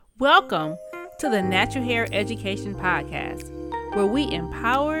Welcome to the Natural Hair Education Podcast, where we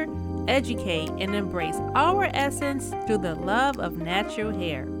empower, educate, and embrace our essence through the love of natural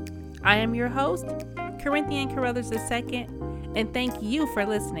hair. I am your host, Corinthian Carruthers II, and thank you for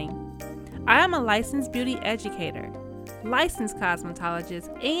listening. I am a licensed beauty educator, licensed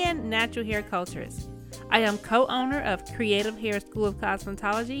cosmetologist, and natural hair culturist. I am co-owner of Creative Hair School of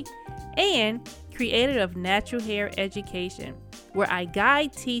Cosmetology and creator of Natural Hair Education, where I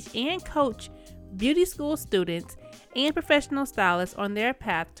guide, teach, and coach beauty school students and professional stylists on their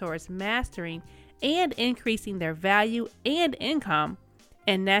path towards mastering and increasing their value and income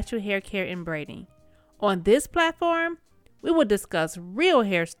in natural hair care and braiding. On this platform, we will discuss real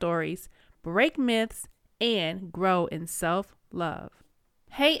hair stories, break myths, and grow in self-love.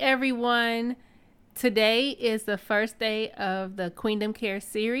 Hey everyone! Today is the first day of the Queendom Care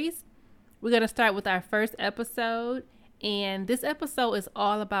series. We're going to start with our first episode, and this episode is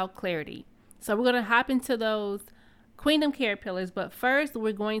all about clarity. So we're going to hop into those Queendom Care pillars, but first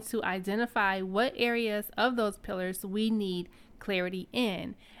we're going to identify what areas of those pillars we need clarity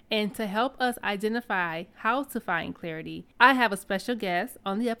in. And to help us identify how to find clarity, I have a special guest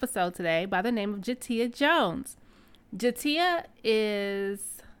on the episode today by the name of Jateya Jones. Jateya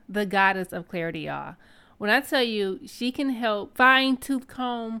is the goddess of clarity, y'all. When I tell you, she can help fine-tooth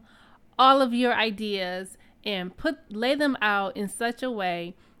comb all of your ideas and lay them out in such a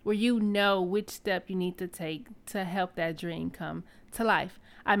way where you know which step you need to take to help that dream come to life.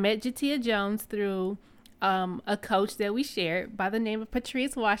 I met Jateya Jones through a coach that we shared by the name of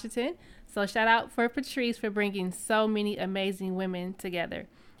Patrice Washington. So shout out for Patrice for bringing so many amazing women together.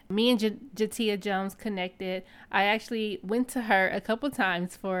 Me and Jateya Jones connected. I actually went to her a couple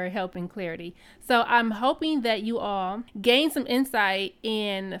times for help and clarity. So I'm hoping that you all gain some insight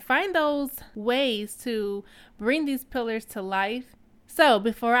and find those ways to bring these pillars to life. So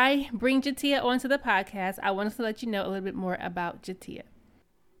before I bring Jateya onto the podcast, I wanted to let you know a little bit more about Jateya.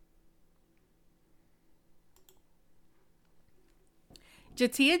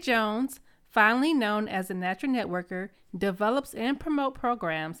 Jateya Jones, fondly known as a natural networker, develops and promotes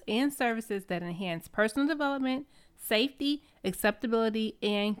programs and services that enhance personal development, safety, acceptability,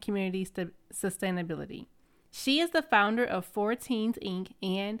 and community sustainability. She is the founder of 4 Teens Inc.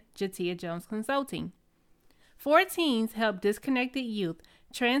 and Jateya Jones Consulting. 4 Teens help disconnected youth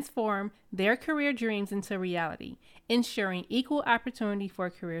transform their career dreams into reality, ensuring equal opportunity for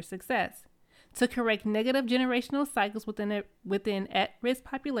career success. To correct negative generational cycles within at-risk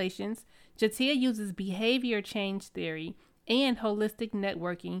populations, Jateya uses behavior change theory and holistic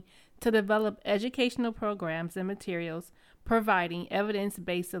networking to develop educational programs and materials, providing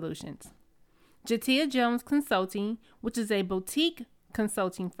evidence-based solutions. Jateya Jones Consulting, which is a boutique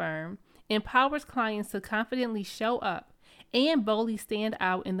consulting firm, empowers clients to confidently show up and boldly stand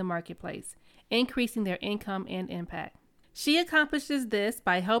out in the marketplace, increasing their income and impact. She accomplishes this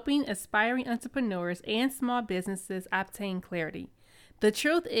by helping aspiring entrepreneurs and small businesses obtain clarity. The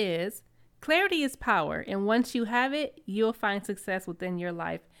truth is, clarity is power, and once you have it, you'll find success within your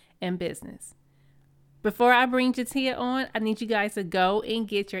life and business. Before I bring Jateya on, I need you guys to go and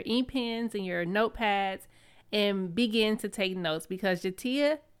get your ink pens and your notepads and begin to take notes, because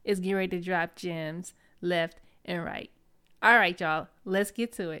Jateya is getting ready to drop gems left and right. All right, y'all, let's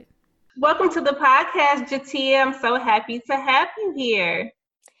get to it. Welcome to the podcast, Jateya. I'm so happy to have you here.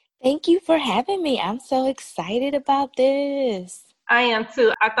 Thank you for having me. I'm so excited about this. I am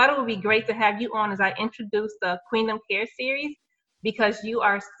too. I thought it would be great to have you on as I introduce the Queendom Care series, because you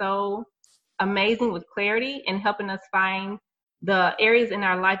are so amazing with clarity and helping us find the areas in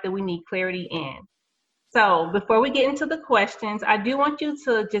our life that we need clarity in. So before we get into the questions, I do want you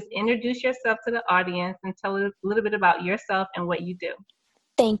to just introduce yourself to the audience and tell a little bit about yourself and what you do.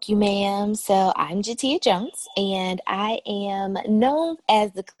 Thank you, ma'am. So I'm Jateya Jones, and I am known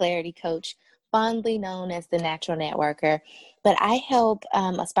as the Clarity Coach, fondly known as the Natural Networker. But I help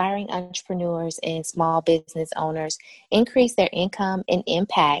aspiring entrepreneurs and small business owners increase their income and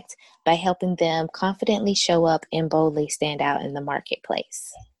impact by helping them confidently show up and boldly stand out in the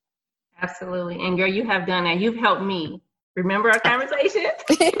marketplace. Absolutely. And girl, you have done that. You've helped me. Remember our conversation?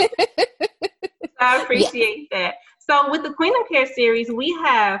 I appreciate that. So with the Queendom Care series, we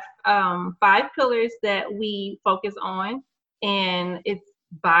have 5 pillars that we focus on, and it's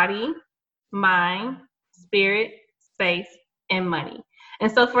body, mind, spirit, space, and money. And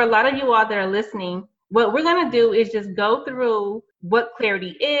so for a lot of you all that are listening, what we're going to do is just go through what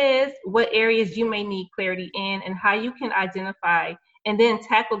clarity is, what areas you may need clarity in, and how you can identify and then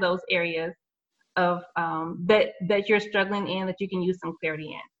tackle those areas of that you're struggling in, that you can use some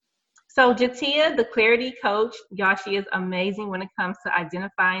clarity in. So Jateya, the clarity coach, y'all, she is amazing when it comes to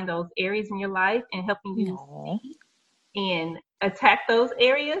identifying those areas in your life and helping you No, and attack those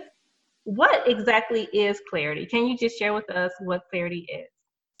areas. What exactly is clarity? Can you just share with us what clarity is?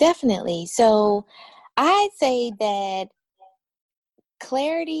 definitely. So I'd say that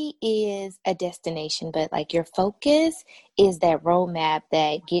clarity is a destination, but like your focus is that roadmap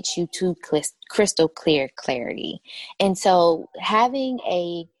that gets you to crystal clear clarity. And so having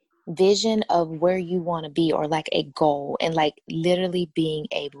a vision of where you want to be, or like a goal, and like literally being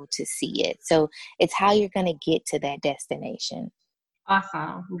able to see it. So it's how you're going to get to that destination.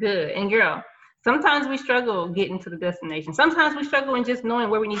 Awesome. Good. And girl, sometimes we struggle getting to the destination. Sometimes we struggle in just knowing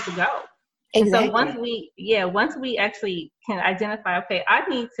where we need to go. And so Exactly. once we actually can identify, okay, I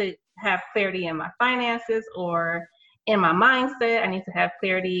need to have clarity in my finances or in my mindset. I need to have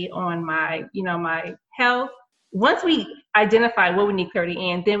clarity on my, my health. Once we identify what we need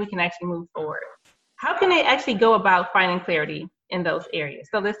clarity in, then we can actually move forward. How can they actually go about finding clarity in those areas?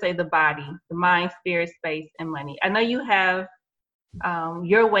 So let's say the body, the mind, spirit, space, and money. I know you have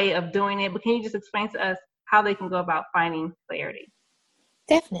your way of doing it, but can you just explain to us how they can go about finding clarity?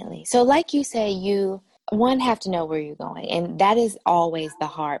 Definitely. So like you say, you one have to know where you're going, and that is always the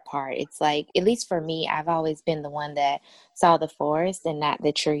hard part. It's like, at least for me, I've always been the one that saw the forest and not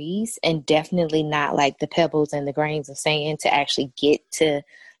the trees, and definitely not like the pebbles and the grains of sand to actually get to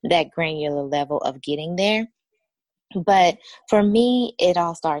that granular level of getting there. But for me, it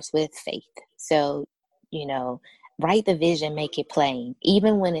all starts with faith. So, you know, write the vision, make it plain,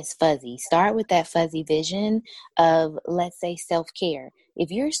 even when it's fuzzy. Start with that fuzzy vision of, let's say, self care.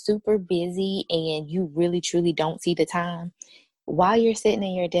 If you're super busy and you really truly don't see the time, while you're sitting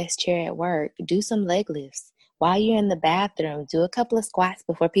in your desk chair at work, do some leg lifts. While you're in the bathroom, do a couple of squats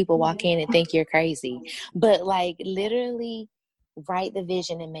before people walk in and think you're crazy. But like literally write the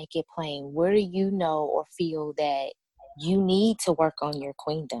vision and make it plain. Where do you know or feel that you need to work on your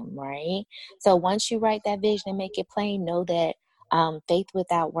queendom, right? So once you write that vision and make it plain, know that faith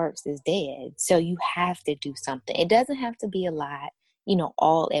without works is dead. So you have to do something. It doesn't have to be a lot,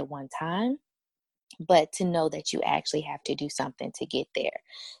 all at one time, but to know that you actually have to do something to get there.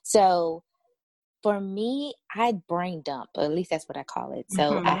 So for me, I brain dump, or at least that's what I call it.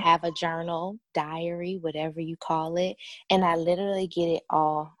 So I Mm-hmm. have a journal, diary, whatever you call it, and I literally get it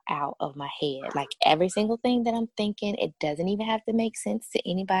all out of my head. Like every single thing that I'm thinking, it doesn't even have to make sense to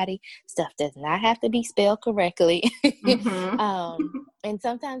anybody. Stuff does not have to be spelled correctly. Mm-hmm. And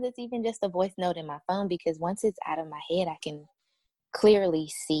sometimes it's even just a voice note in my phone, because once it's out of my head, I can clearly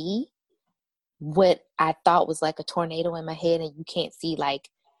see what I thought was like a tornado in my head, and you can't see like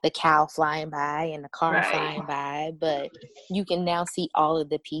the cow flying by and the car Right. flying by, but you can now see all of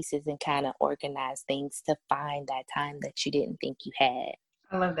the pieces and kind of organize things to find that time that you didn't think you had.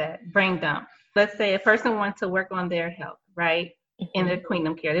 I love that. Brain dump. Let's say a person wants to work on their health, right? In Hmm. their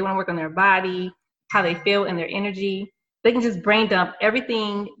queendom care. They want to work on their body, how they feel and their energy. They can just brain dump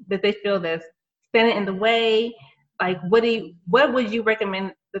everything that they feel that's standing in the way. Like what would you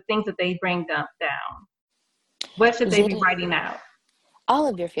recommend the things that they brain dump down? What should they be Literally, writing out? all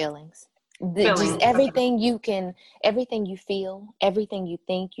of your feelings. Just Feelings. Okay. everything you feel, everything you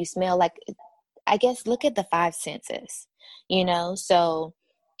think, you smell. Like, I guess look at the five senses. So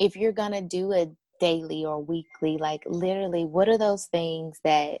if you're going to do it daily or weekly, like literally, what are those things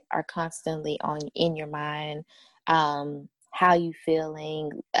that are constantly on in your mind? How you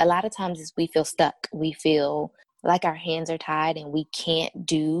feeling? A lot of times is we feel stuck. We feel like our hands are tied and we can't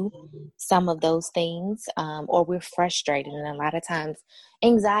do some of those things, or we're frustrated. And a lot of times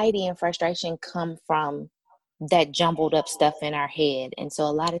anxiety and frustration come from that jumbled up stuff in our head. And so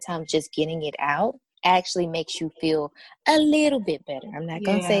a lot of times just getting it out actually makes you feel a little bit better. I'm not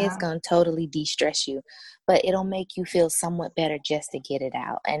going to say it's Yeah. going to totally de-stress you, but it'll make you feel somewhat better just to get it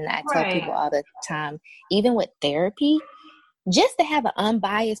out. And I tell people Right. all the time, even with therapy, just to have an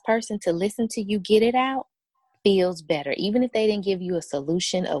unbiased person to listen to you get it out feels better. Even if they didn't give you a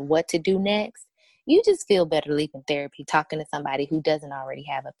solution of what to do next, you just feel better leaving therapy talking to somebody who doesn't already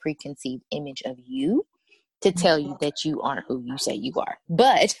have a preconceived image of you to tell you that you aren't who you say you are.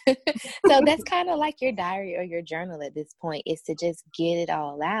 But so that's kind of like your diary or your journal at this point, is to just get it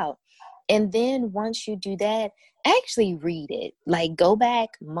all out. And then once you do that, actually read it. Like go back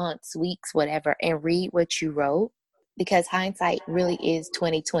months, weeks, whatever, and read what you wrote, because hindsight really is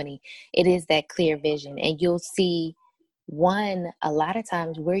 2020. It is that clear vision, and you'll see one a lot of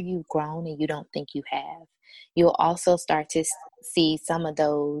times where you've grown and you don't think you have. You'll also start to see some of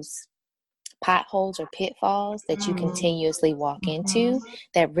those potholes or pitfalls that you Mm-hmm. continuously walk Mm-hmm. into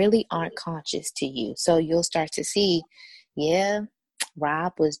that really aren't conscious to you. So you'll start to see, yeah,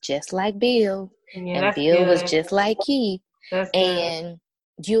 Rob was just like Bill, Yeah, and that's Bill was good. just like Keith. That's good. And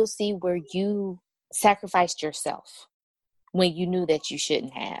you'll see where you sacrificed yourself when you knew that you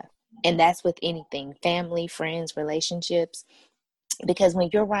shouldn't have. And that's with anything, family, friends, relationships. Because when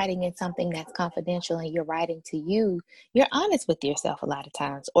you're writing in something that's confidential and you're writing to you, you're honest with yourself a lot of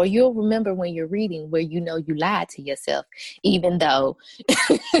times. Or you'll remember when you're reading where you know you lied to yourself, even though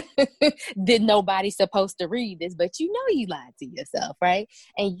did nobody supposed to read this, but you know you lied to yourself, right?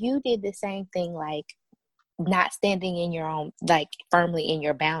 And you did the same thing, like not standing in your own, like firmly in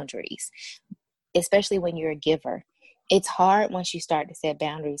your boundaries, especially when you're a giver. It's hard once you start to set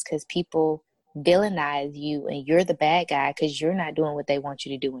boundaries because people villainize you and you're the bad guy because you're not doing what they want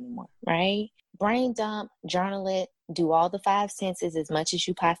you to do anymore, right? Brain dump, journal it, do all the 5 senses as much as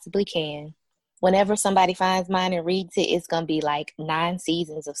you possibly can. Whenever somebody finds mine and reads it, it's going to be like 9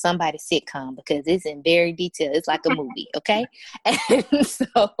 seasons of somebody's sitcom because it's in very detail. It's like a movie, okay? And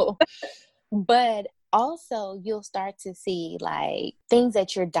so, but also you'll start to see like things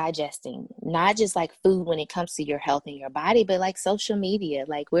that you're digesting, not just like food when it comes to your health and your body, but like social media.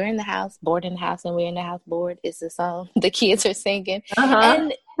 Like we're in the house, bored in the house, and we're in the house bored is the song the kids are singing. Uh-huh.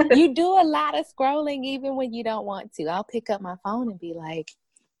 And you do a lot of scrolling even when you don't want to. I'll pick up my phone and be like,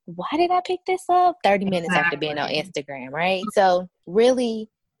 why did I pick this up 30 minutes after being on Instagram, right? So really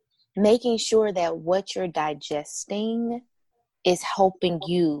making sure that what you're digesting is helping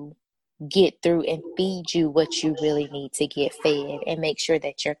you get through and feed you what you really need to get fed, and make sure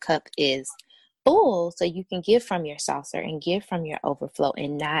that your cup is full so you can give from your saucer and give from your overflow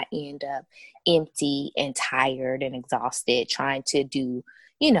and not end up empty and tired and exhausted trying to do,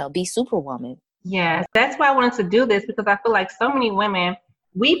 be superwoman. Yes, that's why I wanted to do this, because I feel like so many women,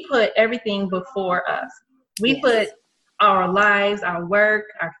 we put everything before us. We Yes. put our lives, our work,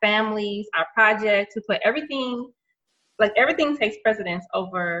 our families, our projects. We put everything, like everything takes precedence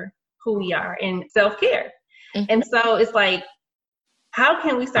over who we are in self-care. Mm-hmm. And so it's like, how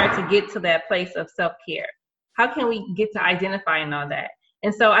can we start to get to that place of self-care? How can we get to identifying all that?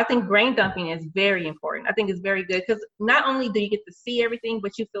 And so I think brain dumping is very important. I think it's very good because not only do you get to see everything,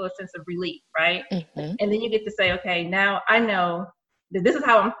 but you feel a sense of relief, right? Mm-hmm. And then you get to say, okay, now I know that this is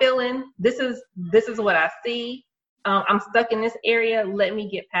how I'm feeling. This is what I see. I'm stuck in this area. Let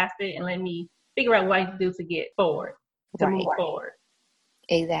me get past it and let me figure out what I need to do to get forward, to move forward.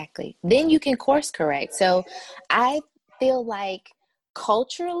 Exactly. Then you can course correct. So I feel like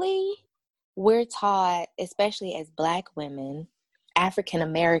culturally, we're taught, especially as Black women, African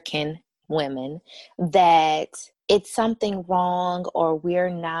American women, that it's something wrong, or we're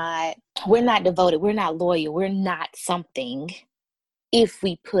not devoted, we're not loyal, we're not something if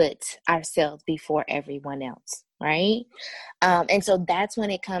we put ourselves before everyone else, right? And so that's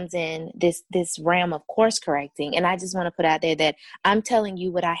when it comes in this realm of course correcting. And I just want to put out there that I'm telling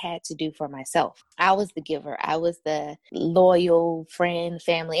you what I had to do for myself. I was the giver. I was the loyal friend,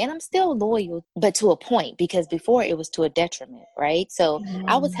 family, and I'm still loyal, but to a point, because before it was to a detriment, right? So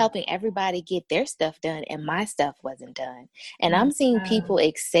I was helping everybody get their stuff done and my stuff wasn't done. And I'm seeing people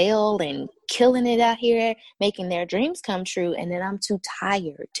excel and killing it out here, making their dreams come true. And then I'm too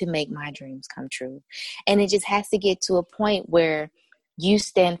tired to make my dreams come true. And it just has to get to a point where you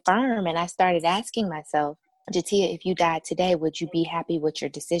stand firm. And I started asking myself, Jateya, if you died today, would you be happy with your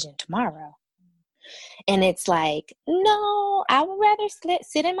decision tomorrow? And it's like, no, I would rather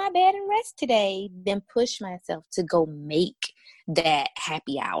sit in my bed and rest today than push myself to go make that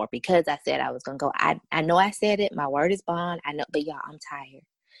happy hour because I said I was going to go. I know I said it. My word is bond. I know, but y'all, I'm tired.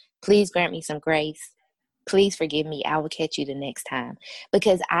 Please grant me some grace. Please forgive me. I will catch you the next time.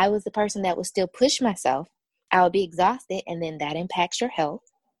 Because I was the person that would still push myself. I would be exhausted, and then that impacts your health.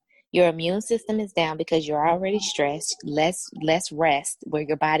 Your immune system is down because you're already stressed, less rest where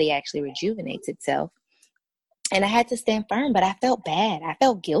your body actually rejuvenates itself. And I had to stand firm, but I felt bad. I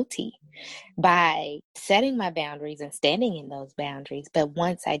felt guilty by setting my boundaries and standing in those boundaries. But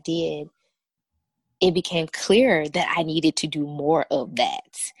once I did, it became clear that I needed to do more of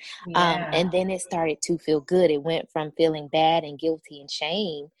that. And then it started to feel good. It went from feeling bad and guilty and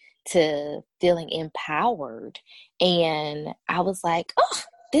shame to feeling empowered. And I was like, oh,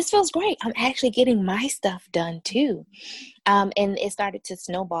 this feels great. I'm actually getting my stuff done too. And it started to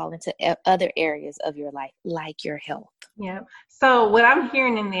snowball into other areas of your life, like your health. Yeah. So what I'm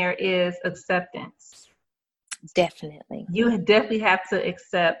hearing in there is acceptance. Definitely. You definitely have to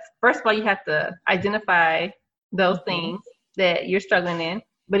accept. First of all, you have to identify those things that you're struggling in.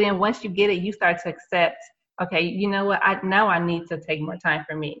 But then once you get it, you start to accept, okay, you know what? Now I need to take more time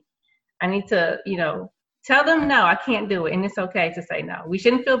for me. I need to, tell them, no, I can't do it. And it's okay to say no. We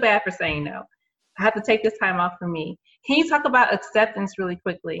shouldn't feel bad for saying no. I have to take this time off for me. Can you talk about acceptance really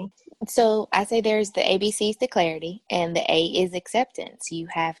quickly? So I say there's the ABCs to clarity, and the A is acceptance. You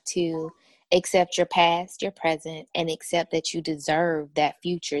have to accept your past, your present, and accept that you deserve that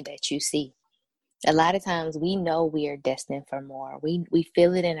future that you see. A lot of times we know we are destined for more. We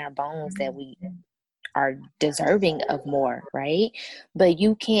feel it in our bones that we are deserving of more, right? But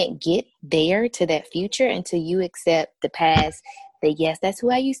you can't get there to that future until you accept the past, that yes, that's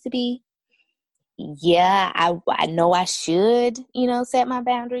who I used to be. Yeah, I know I should, set my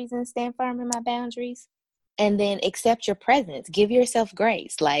boundaries and stand firm in my boundaries. And then accept your presence. Give yourself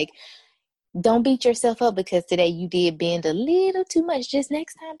grace. Like, don't beat yourself up because today you did bend a little too much. Just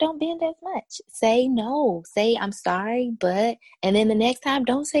next time, don't bend as much. Say no. Say, I'm sorry, but, and then the next time,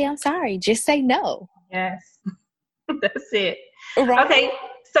 don't say I'm sorry. Just say no. Yes, that's it. Right? Okay,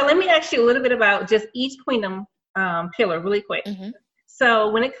 so let me ask you a little bit about just each Queendom pillar really quick. Mm-hmm. So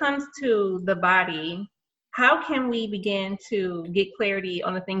when it comes to the body, how can we begin to get clarity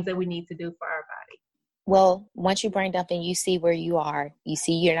on the things that we need to do for our body? Well, once you brain dump and you see where you are, you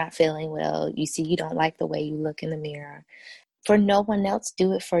see you're not feeling well, you see you don't like the way you look in the mirror. For no one else,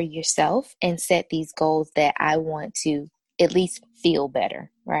 do it for yourself and set these goals that I want to at least feel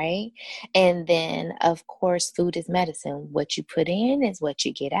better, right? And then, of course, food is medicine. What you put in is what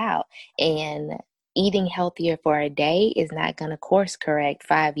you get out. And eating healthier for a day is not going to course correct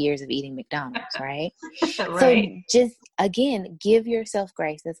 5 years of eating McDonald's, right? So Right. just, again, give yourself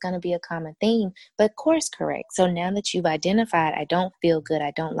grace. That's going to be a common theme, but course correct. So now that you've identified, I don't feel good,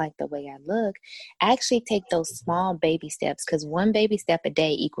 I don't like the way I look, actually take those small baby steps, because one baby step a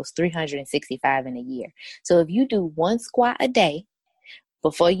day equals 365 in a year. So if you do one squat a day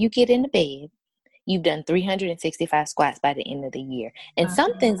before you get into bed, you've done 365 squats by the end of the year. And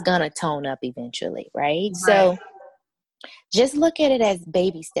something's going to tone up eventually, right? Right. So just look at it as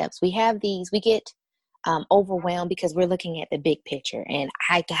baby steps. We get overwhelmed because we're looking at the big picture, and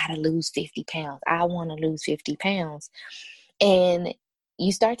I gotta lose 50 pounds. I want to lose 50 pounds. And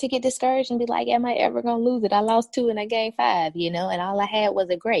you start to get discouraged and be like, am I ever going to lose it? I lost 2 and I gained 5, and all I had was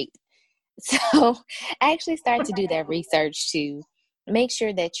a grape. So actually start to do that research to make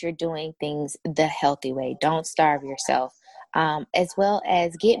sure that you're doing things the healthy way. Don't starve yourself, as well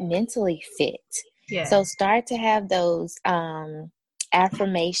as get mentally fit. Yes. So start to have those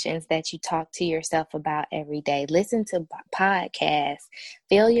affirmations that you talk to yourself about every day. Listen to podcasts.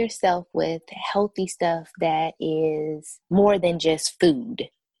 Fill yourself with healthy stuff that is more than just food,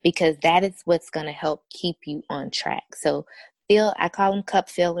 because that is what's going to help keep you on track. So I call them cup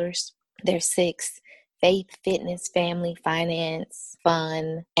fillers. There's 6: faith, fitness, family, finance,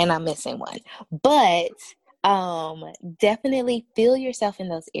 fun, and I'm missing one. But definitely fill yourself in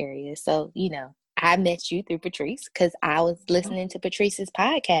those areas. So, I met you through Patrice because I was listening to Patrice's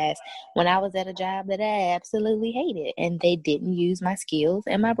podcast when I was at a job that I absolutely hated, and they didn't use my skills,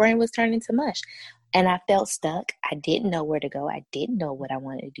 and my brain was turning to mush. And I felt stuck. I didn't know where to go. I didn't know what I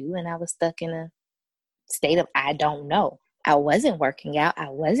wanted to do. And I was stuck in a state of I don't know. I wasn't working out. I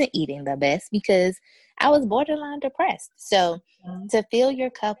wasn't eating the best because I was borderline depressed. So to fill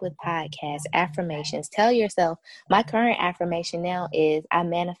your cup with podcasts, affirmations, tell yourself, my current affirmation now is I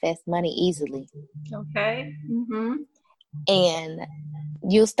manifest money easily. Okay. Mm-hmm. And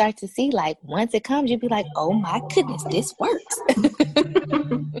you'll start to see, like, once it comes, you'll be like, oh my goodness, this works.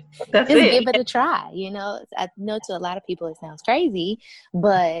 That's Just it. give it a try. I know to a lot of people it sounds crazy,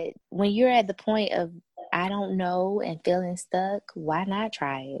 but when you're at the point of I don't know and feeling stuck, why not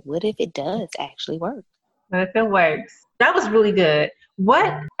try it? What if it does actually work? What if it works? That was really good.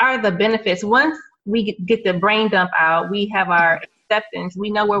 What are the benefits? Once we get the brain dump out, we have our acceptance. We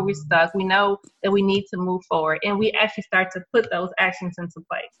know where we're stuck. We know that we need to move forward. And we actually start to put those actions into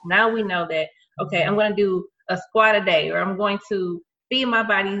place. Now we know that, okay, I'm going to do a squat a day, or I'm going to feed my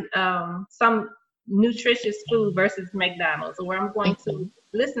body some nutritious food versus McDonald's, or I'm going to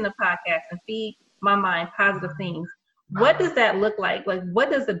listen to podcasts and feed my mind positive things. What does that look like? Like, what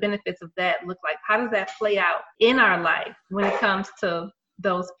does the benefits of that look like? How does that play out in our life when it comes to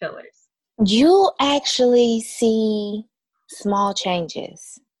those pillars? You'll actually see small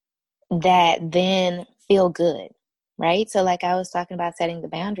changes that then feel good, right? So like I was talking about setting the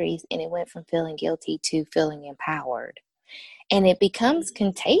boundaries, and it went from feeling guilty to feeling empowered. And it becomes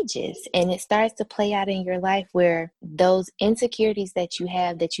contagious, and it starts to play out in your life where those insecurities that you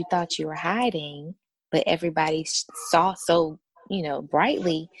have that you thought you were hiding, but everybody saw so,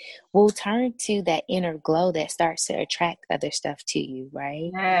 brightly, will turn to that inner glow that starts to attract other stuff to you,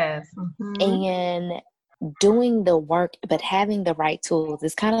 right? Yes. Mm-hmm. And doing the work, but having the right tools.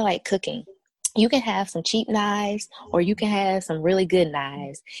 It's kind of like cooking. you can have some cheap knives or you can have some really good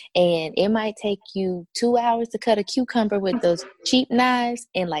knives. And it might take you 2 hours to cut a cucumber with those cheap knives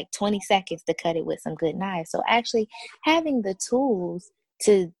and like 20 seconds to cut it with some good knives. So actually having the tools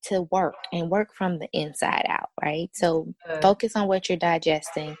to work and work from the inside out, right? So focus on what you're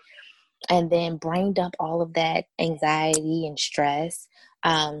digesting and then brain dump all of that anxiety and stress,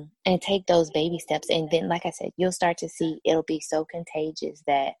 and take those baby steps. And then, like I said, you'll start to see it'll be so contagious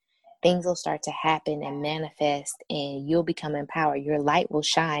that things will start to happen and manifest, and you'll become empowered. Your light will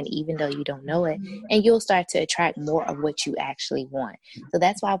shine even though you don't know it, and you'll start to attract more of what you actually want. So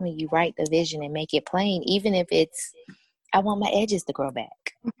that's why when you write the vision and make it plain, even if it's, I want my edges to grow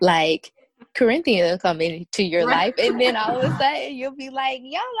back, like Corinthians will come into your life, and then all of a sudden you'll be like,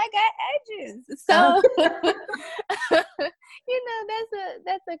 y'all, I got edges. So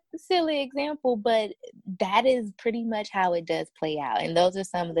that's a silly example, but that is pretty much how it does play out. And those are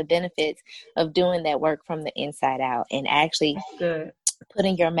some of the benefits of doing that work from the inside out and actually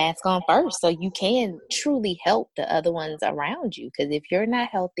putting your mask on first so you can truly help the other ones around you. Because if you're not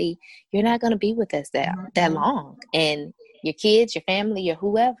healthy, you're not going to be with us that long. And your kids, your family, or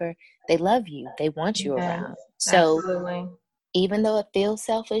whoever, they love you. They want you around. So absolutely. Even though it feels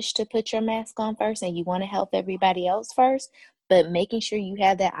selfish to put your mask on first and you want to help everybody else first, but making sure you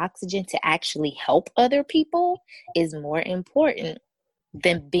have that oxygen to actually help other people is more important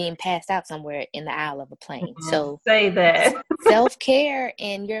than being passed out somewhere in the aisle of a plane. So say that. Self-care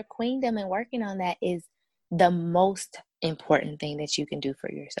and your queendom and working on that is the most important thing that you can do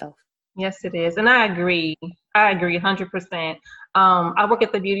for yourself. Yes, it is. And I agree 100%. I work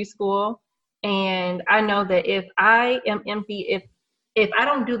at the beauty school, and I know that if I am empty, if I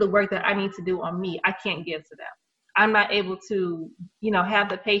don't do the work that I need to do on me, I can't give to them. I'm not able to, have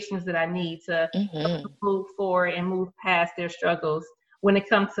the patience that I need to move forward and move past their struggles when it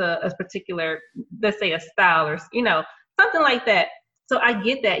comes to a particular, let's say a style or, something like that. So I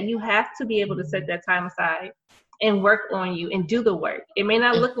get that. You have to be able to set that time aside and work on you and do the work. It may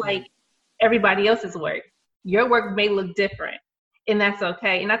not look like everybody else's work. Your work may look different, and that's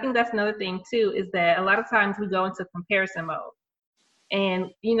okay. And I think that's another thing too, is that a lot of times we go into comparison mode. And,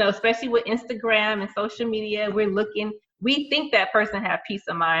 especially with Instagram and social media, we think that person have peace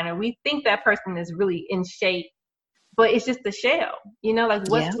of mind, or we think that person is really in shape, but it's just the shell, what's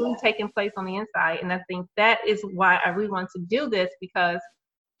really taking place on the inside. And I think that is why I really want to do this, because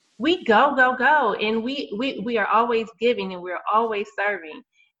we go, and we are always giving and we're always serving.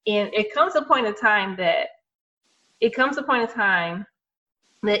 And it comes a point in time that if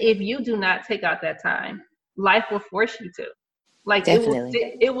you do not take out that time, life will force you to. Like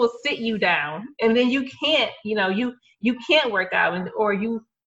Definitely. it will sit you down, and then you can't, you can't work out, or you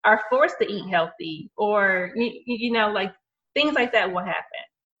are forced to eat healthy, or like things like that will happen.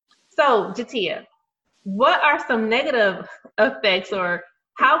 So, Jateya, what are some negative effects, or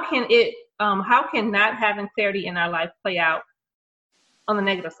how can not having clarity in our life play out on the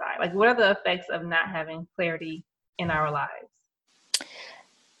negative side? Like, what are the effects of not having clarity in our lives?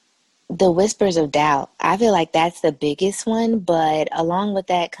 The whispers of doubt. I feel like that's the biggest one, but along with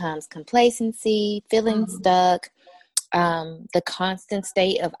that comes complacency, feeling stuck, the constant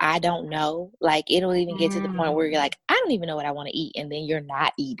state of I don't know. Like it'll even get to the point where you're like, I don't even know what I want to eat, and then you're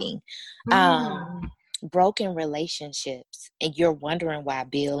not eating. Broken relationships, and you're wondering why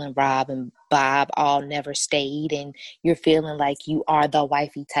Bill and Rob and Bob all never stayed, and you're feeling like you are the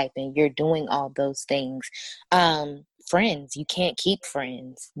wifey type and you're doing all those things. Friends, you can't keep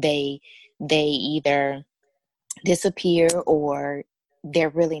friends. They either disappear or they're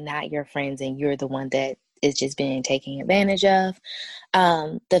really not your friends and you're the one that is just being taken advantage of.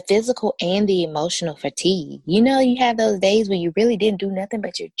 The physical and the emotional fatigue. You have those days where you really didn't do nothing,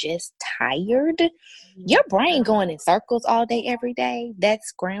 but you're just tired. Your brain going in circles all day, every day. That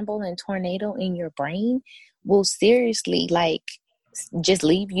scramble and tornado in your brain will seriously just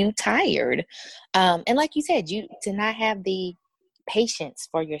leave you tired. And like you said, to not have the patience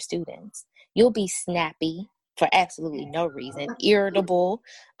for your students. You'll be snappy for absolutely no reason, irritable,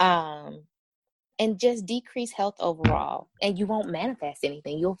 and just decrease health overall. And you won't manifest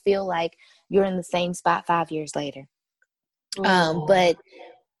anything. You'll feel like you're in the same spot 5 years later. But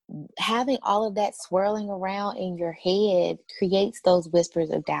having all of that swirling around in your head creates those whispers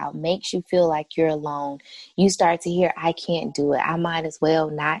of doubt, makes you feel like you're alone. You start to hear, I can't do it. I might as well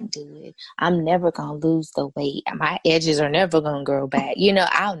not do it. I'm never going to lose the weight. My edges are never going to grow back.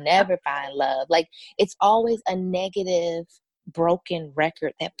 I'll never find love. Like it's always a negative, broken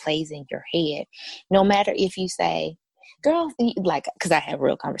record that plays in your head. No matter if you say, girl, because I have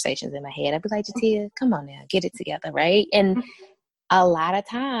real conversations in my head. I'd be like, Jateya, come on now, get it together, right? And a lot of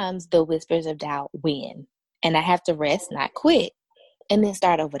times the whispers of doubt win, and I have to rest, not quit, and then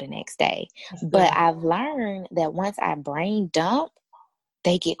start over the next day. That's But good. I've learned that once I brain dump,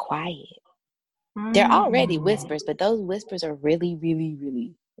 they get quiet. They're already whispers, but those whispers are really, really,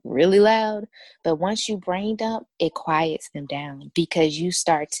 really, really loud. But once you brain dump, it quiets them down because you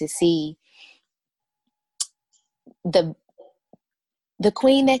start to see the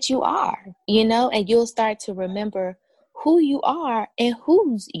queen that you are, and you'll start to remember who you are and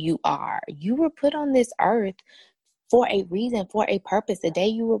whose you are. You were put on this earth for a reason, for a purpose. The day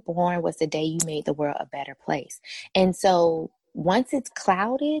you were born was the day you made the world a better place. And so once it's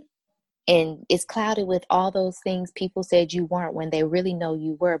clouded, and it's clouded with all those things people said you weren't when they really know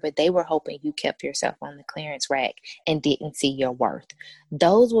you were, but they were hoping you kept yourself on the clearance rack and didn't see your worth.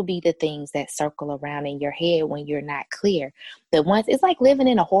 Those will be the things that circle around in your head when you're not clear. But once, it's like living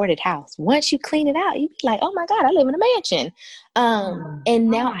in a hoarded house. Once you clean it out, you be like, oh my God, I live in a mansion. And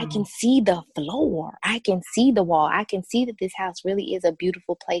now I can see the floor. I can see the wall. I can see that this house really is a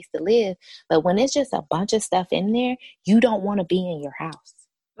beautiful place to live. But when it's just a bunch of stuff in there, you don't want to be in your house.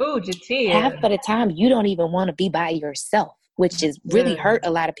 Oh, Jateya. Half of the time, you don't even want to be by yourself, which is really Good. hurt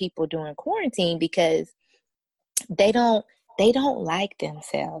a lot of people during quarantine because they don't like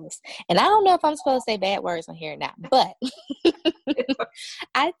themselves. And I don't know if I'm supposed to say bad words on here or not, but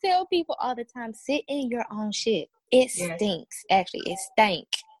I tell people all the time, sit in your own shit. It Yes. stinks. Actually, it stank.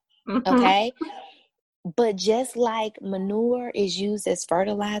 Okay? But just like manure is used as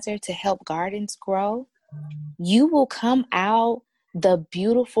fertilizer to help gardens grow, you will come out the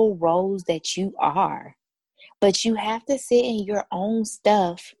beautiful rose that you are. But you have to sit in your own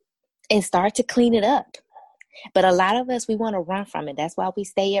stuff and start to clean it up. But a lot of us, we want to run from it. That's why we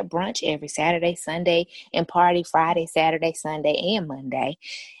stay at brunch every Saturday, Sunday, and party Friday, Saturday, Sunday, and Monday.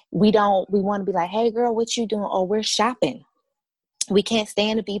 We want to be like, hey girl, what you doing? Oh, we're shopping. We can't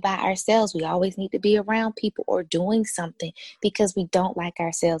stand to be by ourselves. We always need to be around people or doing something because we don't like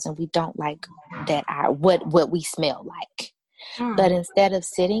ourselves and we don't like that what we smell like. But instead of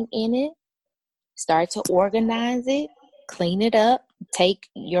sitting in it, start to organize it, clean it up, take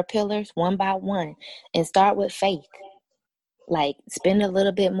your pillars one by one, and start with faith. Like, spend a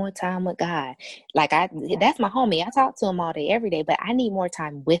little bit more time with God. That's my homie. I talk to him all day, every day, but I need more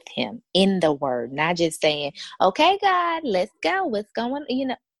time with him in the word, not just saying, okay, God, let's go. What's going,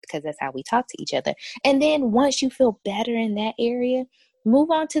 because that's how we talk to each other. And then once you feel better in that area,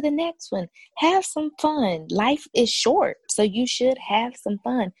 move on to the next one. Have some fun. Life is short, so you should have some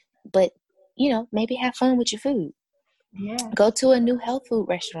fun. But, maybe have fun with your food. Yeah. Go to a new health food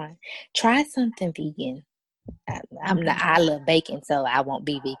restaurant. Try something vegan. I love bacon, so I won't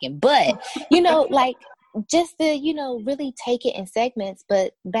be vegan. But, just to, really take it in segments.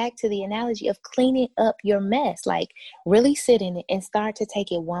 But back to the analogy of cleaning up your mess, like really sit in it and start to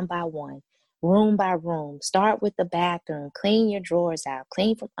take it one by one, room by room. Start with the bathroom, clean your drawers out,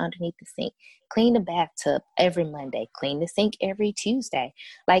 clean from underneath the sink, clean the bathtub every Monday, clean the sink every Tuesday.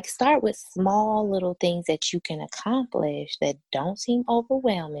 Like, start with small little things that you can accomplish that don't seem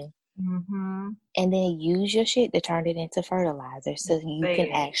overwhelming. And then use your shit to turn it into fertilizer so you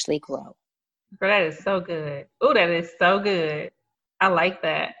can actually grow. Girl, that is so good. Oh, that is so good. I like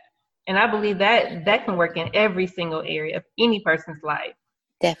that. And I believe that can work in every single area of any person's life.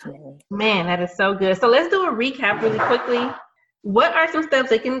 Definitely. Man, that is so good. So let's do a recap really quickly. What are some steps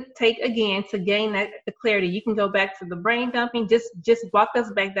they can take again to gain the clarity? You can go back to the brain dumping. Just walk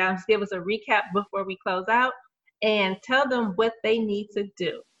us back down. Just give us a recap before we close out and tell them what they need to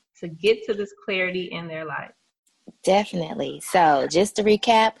do to get to this clarity in their life. Definitely. So just to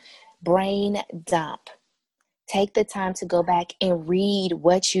recap, brain dump. Take the time to go back and read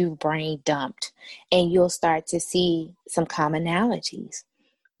what you've brain dumped, and you'll start to see some commonalities.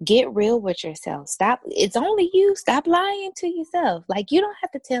 Get real with yourself. Stop. It's only you. Stop lying to yourself. Like, you don't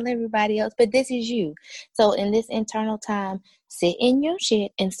have to tell everybody else, but this is you. So in this internal time, sit in your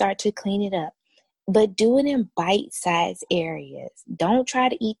shit and start to clean it up. But do it in bite-sized areas. Don't try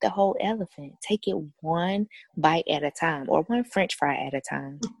to eat the whole elephant. Take it one bite at a time, or one French fry at a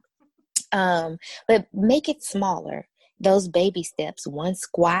time. But make it smaller. Those baby steps, one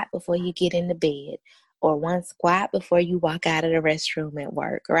squat before you get into bed, or one squat before you walk out of the restroom at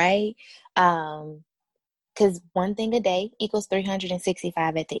work, right? Because one thing a day equals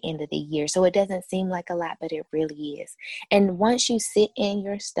 365 at the end of the year. So it doesn't seem like a lot, but it really is. And once you sit in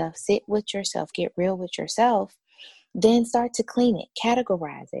your stuff, sit with yourself, get real with yourself, then start to clean it,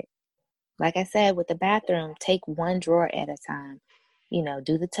 categorize it. Like I said, with the bathroom, take one drawer at a time.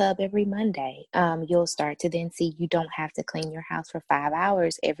 Do the tub every Monday. You'll start to then see you don't have to clean your house for 5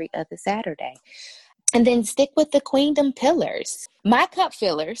 hours every other Saturday. And then stick with the Queendom pillars. My cup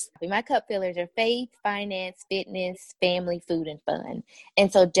fillers are faith, finance, fitness, family, food, and fun.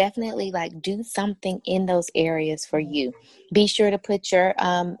 And so definitely like do something in those areas for you. Be sure to put your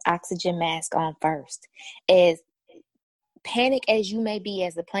oxygen mask on first. As panic as you may be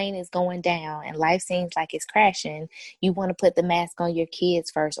as the plane is going down and life seems like it's crashing, you want to put the mask on your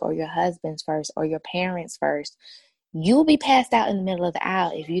kids first, or your husbands first, or your parents first. You'll be passed out in the middle of the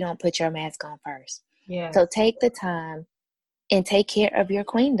aisle if you don't put your mask on first. Yeah. So take the time and take care of your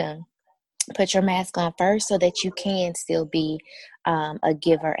queendom. Put your mask on first so that you can still be a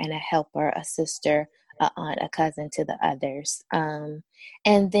giver and a helper, a sister, a aunt, a cousin to the others. And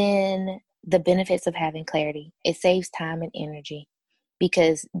then the benefits of having clarity. It saves time and energy,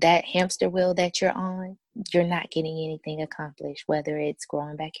 because that hamster wheel that you're on, you're not getting anything accomplished, whether it's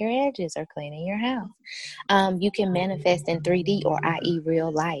growing back your edges or cleaning your house. You can manifest in 3D, or i.e.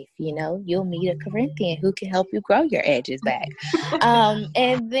 real life. You'll meet a Corinthian who can help you grow your edges back.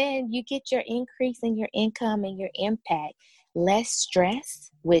 And then you get your increase in your income and your impact. Less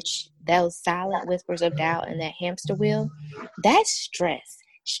stress, which those silent whispers of doubt and that hamster wheel, that's stress.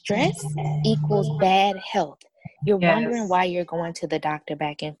 Stress equals bad health. You're wondering why you're going to the doctor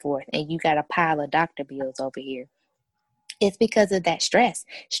back and forth and you got a pile of doctor bills over here. It's because of that stress.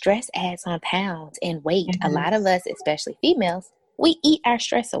 Stress adds on pounds and weight. A lot of us, especially females, we eat our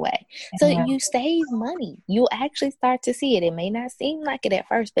stress away. So you save money. You'll actually start to see it. It may not seem like it at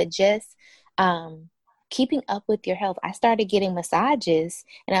first, but just keeping up with your health. I started getting massages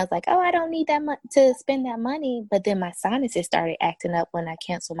and I was like, oh, I don't need that much to spend that money. But then my sinuses started acting up when I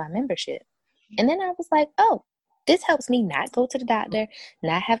canceled my membership. And then I was like, oh, this helps me not go to the doctor,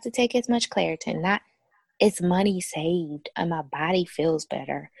 not have to take as much Claritin, it's money saved, and my body feels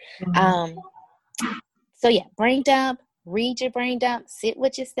better. So yeah, brain dump, read your brain dump, sit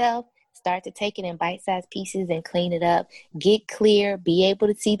with yourself, start to take it in bite-sized pieces and clean it up, get clear, be able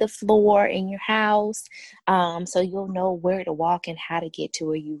to see the floor in your house, so you'll know where to walk and how to get to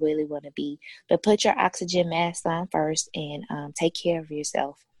where you really want to be. But put your oxygen mask on first and take care of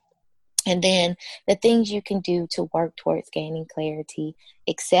yourself. And then the things you can do to work towards gaining clarity: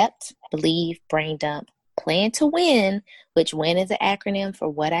 accept, believe, brain dump, plan to win, which win is an acronym for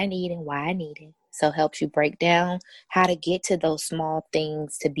what I need and why I need it. So it helps you break down how to get to those small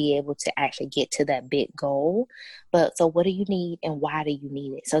things to be able to actually get to that big goal. But so what do you need and why do you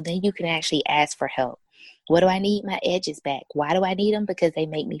need it? So then you can actually ask for help. What do I need? My edges back. Why do I need them? Because they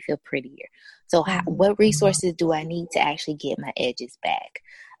make me feel prettier. So what resources do I need to actually get my edges back?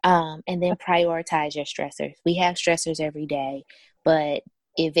 And then prioritize your stressors. We have stressors every day, but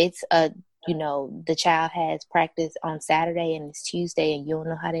if it's the child has practice on Saturday and it's Tuesday and you don't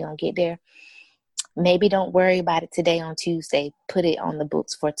know how they're going to get there, maybe don't worry about it today on Tuesday. Put it on the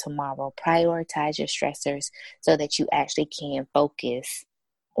books for tomorrow. Prioritize your stressors so that you actually can focus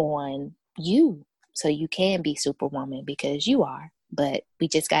on you, so you can be Superwoman, because you are. But we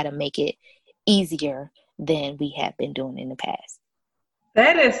just got to make it easier than we have been doing in the past.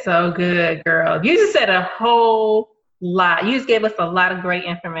 That is so good, girl. You just said a whole lot. You just gave us a lot of great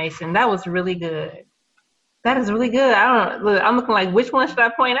information. That was really good. That is really good. I'm looking like, which one should I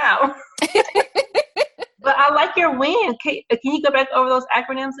point out? But I like your win. Can you go back over those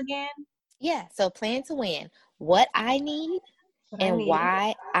acronyms again? Yeah. So plan to win. What I need and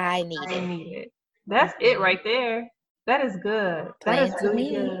why I need it. That's it right there. That is good. That is really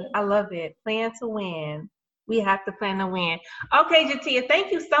good. I love it. Plan to win. We have to plan to win. Okay, Jateya,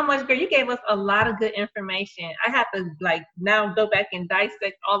 thank you so much, girl. You gave us a lot of good information. I have to now go back and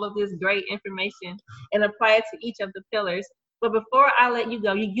dissect all of this great information and apply it to each of the pillars. But before I let you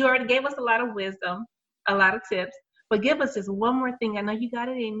go, you already gave us a lot of wisdom, a lot of tips, but give us just one more thing. I know you got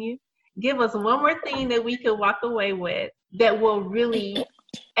it in you. Give us one more thing that we could walk away with that will really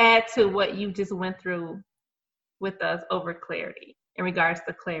add to what you just went through with us over clarity, in regards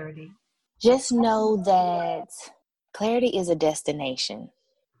to clarity. Just know that clarity is a destination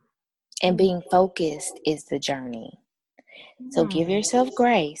and being focused is the journey. So give yourself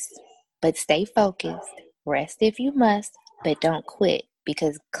grace, but stay focused. Rest if you must, but don't quit,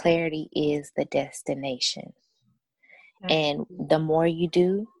 because clarity is the destination. And the more you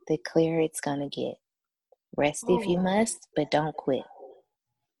do, the clearer it's going to get. Rest if you must, but don't quit.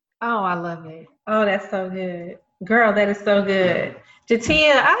 Oh, I love it. Oh, that's so good. Girl, that is so good.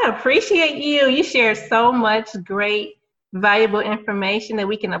 Jateya, I appreciate you. You shared so much great, valuable information that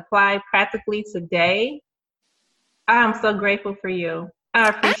we can apply practically today. I'm so grateful for you. I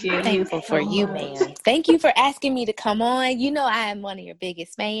appreciate you. I'm thankful for you, ma'am. Thank you for asking me to come on. You know I am one of your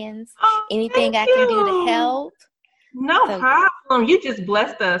biggest fans. Anything I can do to help. No problem. You just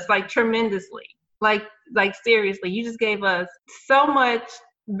blessed us tremendously. Like seriously, you just gave us so much.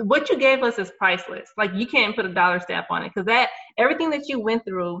 What you gave us is priceless. Like, you can't put a dollar stamp on it, because that everything that you went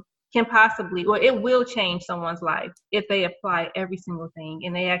through can possibly, or it will change someone's life if they apply every single thing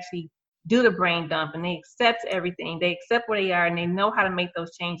and they actually do the brain dump and they accept everything. They accept where they are and they know how to make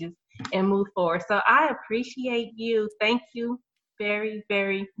those changes and move forward. So I appreciate you. Thank you very,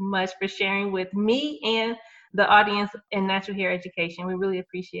 very much for sharing with me and the audience in natural hair education. We really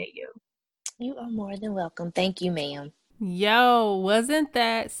appreciate you. You are more than welcome. Thank you, ma'am. Yo, wasn't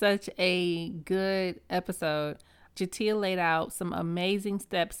that such a good episode? Jateya laid out some amazing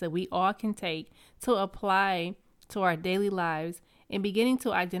steps that we all can take to apply to our daily lives and beginning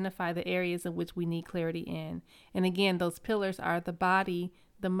to identify the areas in which we need clarity in. And again, those pillars are the body,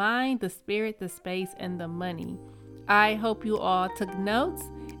 the mind, the spirit, the space, and the money. I hope you all took notes.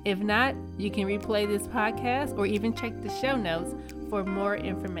 If not, you can replay this podcast or even check the show notes for more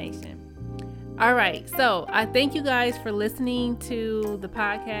information. All right, so I thank you guys for listening to the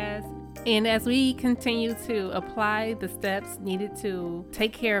podcast. And as we continue to apply the steps needed to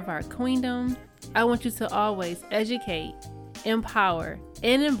take care of our queendom, I want you to always educate, empower,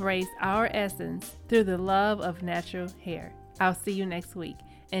 and embrace our essence through the love of natural hair. I'll see you next week,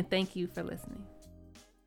 and thank you for listening.